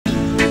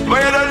But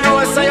you don't know,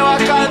 so you are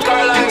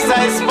Conkarah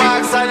alongside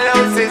Sparks and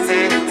Low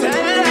City.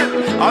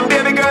 And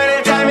baby girl,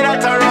 anytime you're not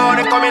around,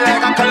 you coming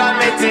like a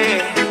calamity.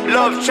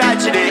 Love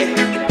tragedy.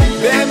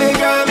 Baby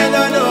girl, me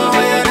don't know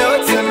what you do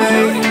to me.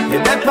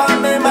 You're deep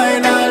on my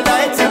mind all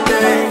night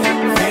today.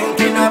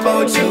 Thinking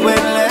about you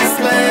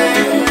endlessly.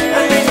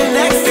 I need you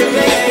next to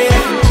me.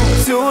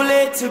 Too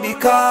late to be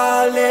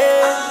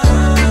calling.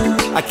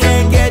 I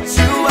can't get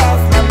you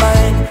off my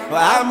mind. Well,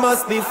 I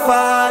must be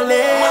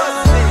falling.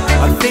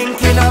 I'm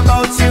thinking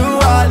about you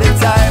all the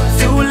time.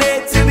 Too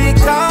late to be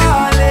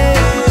calling.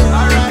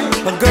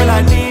 But girl,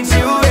 I need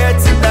you here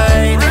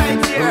tonight.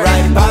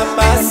 Right by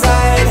my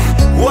side.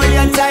 Hold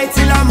you tight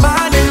till I'm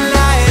on in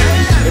line.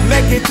 It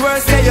make it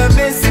worse that you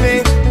miss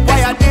me.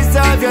 Why I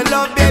deserve your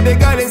love, baby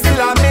girl, it's still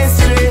a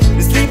mystery.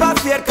 This leave I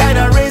feel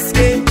kinda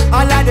risky.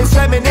 All of this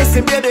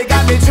reminiscing, baby,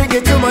 got me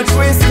drinking too much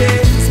whiskey.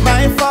 It's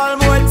my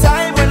fault more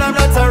time when I'm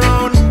not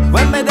around.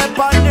 When me up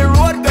on the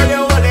road, girl,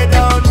 you hold it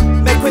down.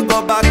 Make we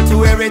go back to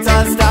where it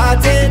all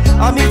started.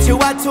 I'll meet you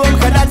at home,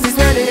 cause that is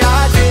where the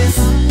heart is.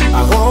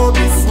 I hope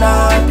it's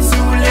not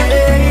too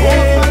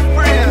late.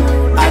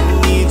 I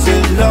need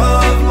your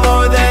love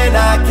more than I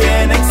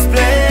can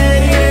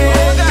explain.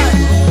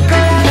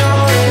 Girl, I know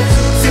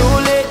it's too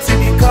late to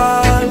be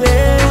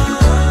calling.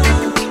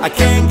 I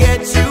can't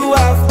get you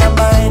off my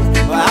mind,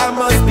 but I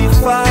must be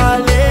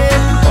falling.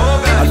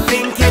 I'm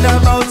thinking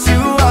about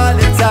you all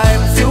the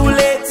time. Too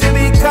late to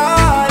be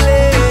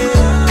calling.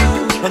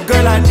 But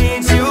girl, I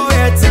need you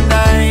here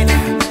tonight,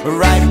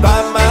 right by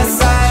my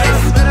side.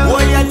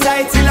 Hold you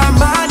tight till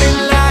I'm on in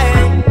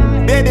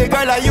line. Baby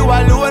girl, are you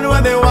alone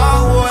when me want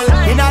hold?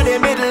 In the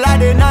middle of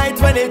the night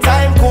when the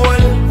time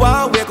cold.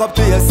 Want wake up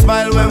to your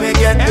smile when we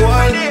get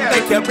old.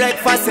 Make your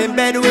breakfast in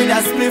bed with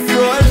a spliff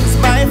roll. It's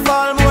my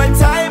fault more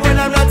time when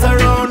I'm not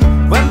around.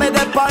 When me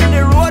up on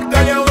the road,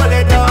 girl, you hold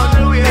it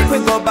down. Make we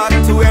go back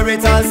to where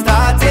it all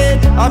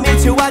started. I'll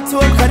meet you at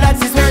home, cause that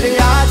is where the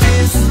heart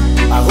is.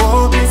 I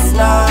hope it's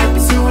not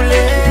too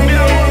late.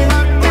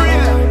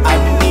 I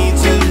need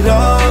your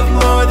love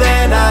more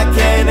than I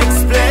can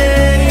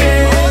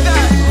explain.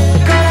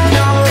 Girl, I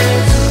know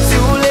it's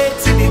too late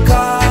to be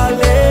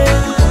calling.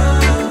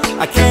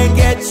 I can't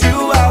get you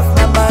off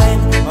my mind,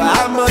 but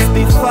I must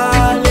be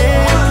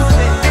falling.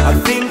 I'm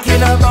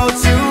thinking about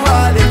you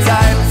all the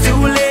time.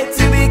 Too late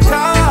to be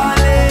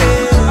calling.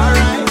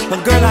 But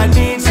girl, I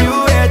need you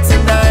here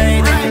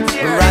tonight,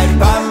 right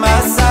by my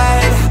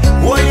side.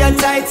 Hold you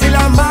tight till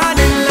I'm on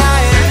in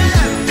line.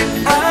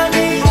 I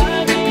need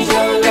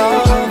your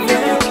love,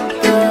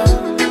 girl,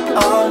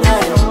 all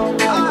night,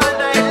 all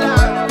night.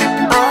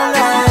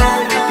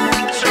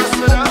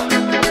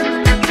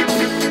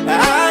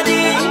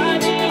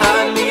 I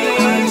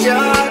need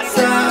your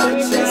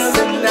touch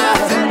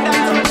tonight,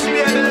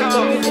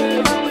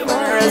 the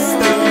rest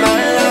of my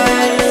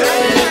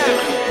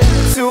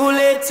life. Too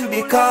late to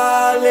be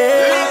calling.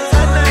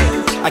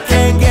 I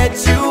can't get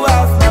you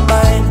off my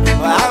mind,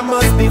 but I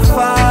must be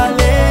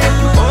falling.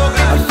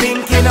 I'm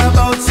thinking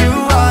about you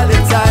all the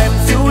time.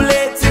 Too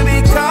late to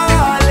be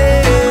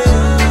calling.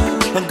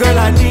 But girl,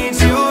 I need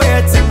you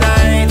here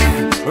tonight,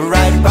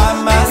 right by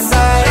my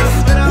side.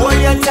 Hold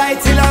you tight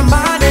till I'm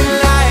on